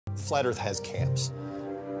Flat Earth has camps.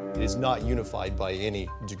 It is not unified by any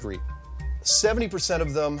degree. 70%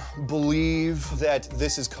 of them believe that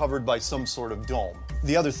this is covered by some sort of dome.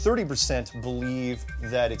 The other 30% believe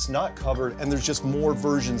that it's not covered and there's just more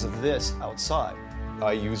versions of this outside.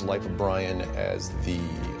 I use Life of Brian as the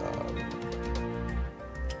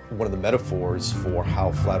one of the metaphors for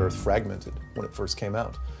how Flat Earth fragmented when it first came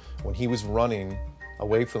out. When he was running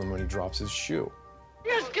away from them when he drops his shoe. He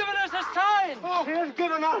has given us a sign! Oh, he has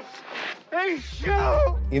given us a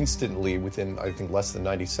shoe! Instantly, within, I think, less than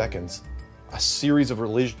 90 seconds, a series of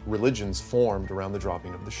religions formed around the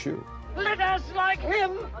dropping of the shoe. Let us, like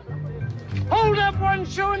him, hold up one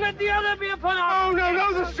shoe and let the other be upon our... Oh,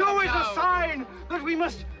 no, the shoe is a sign that we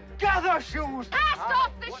must gather shoes. Cast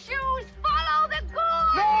off the shoes, follow the goal!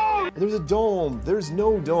 No! There's a dome. There's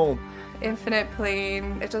no dome. Infinite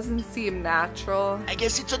plane, it doesn't seem natural. I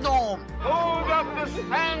guess it's a dome. Hold up the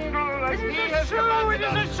sandal as he has commanded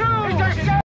us.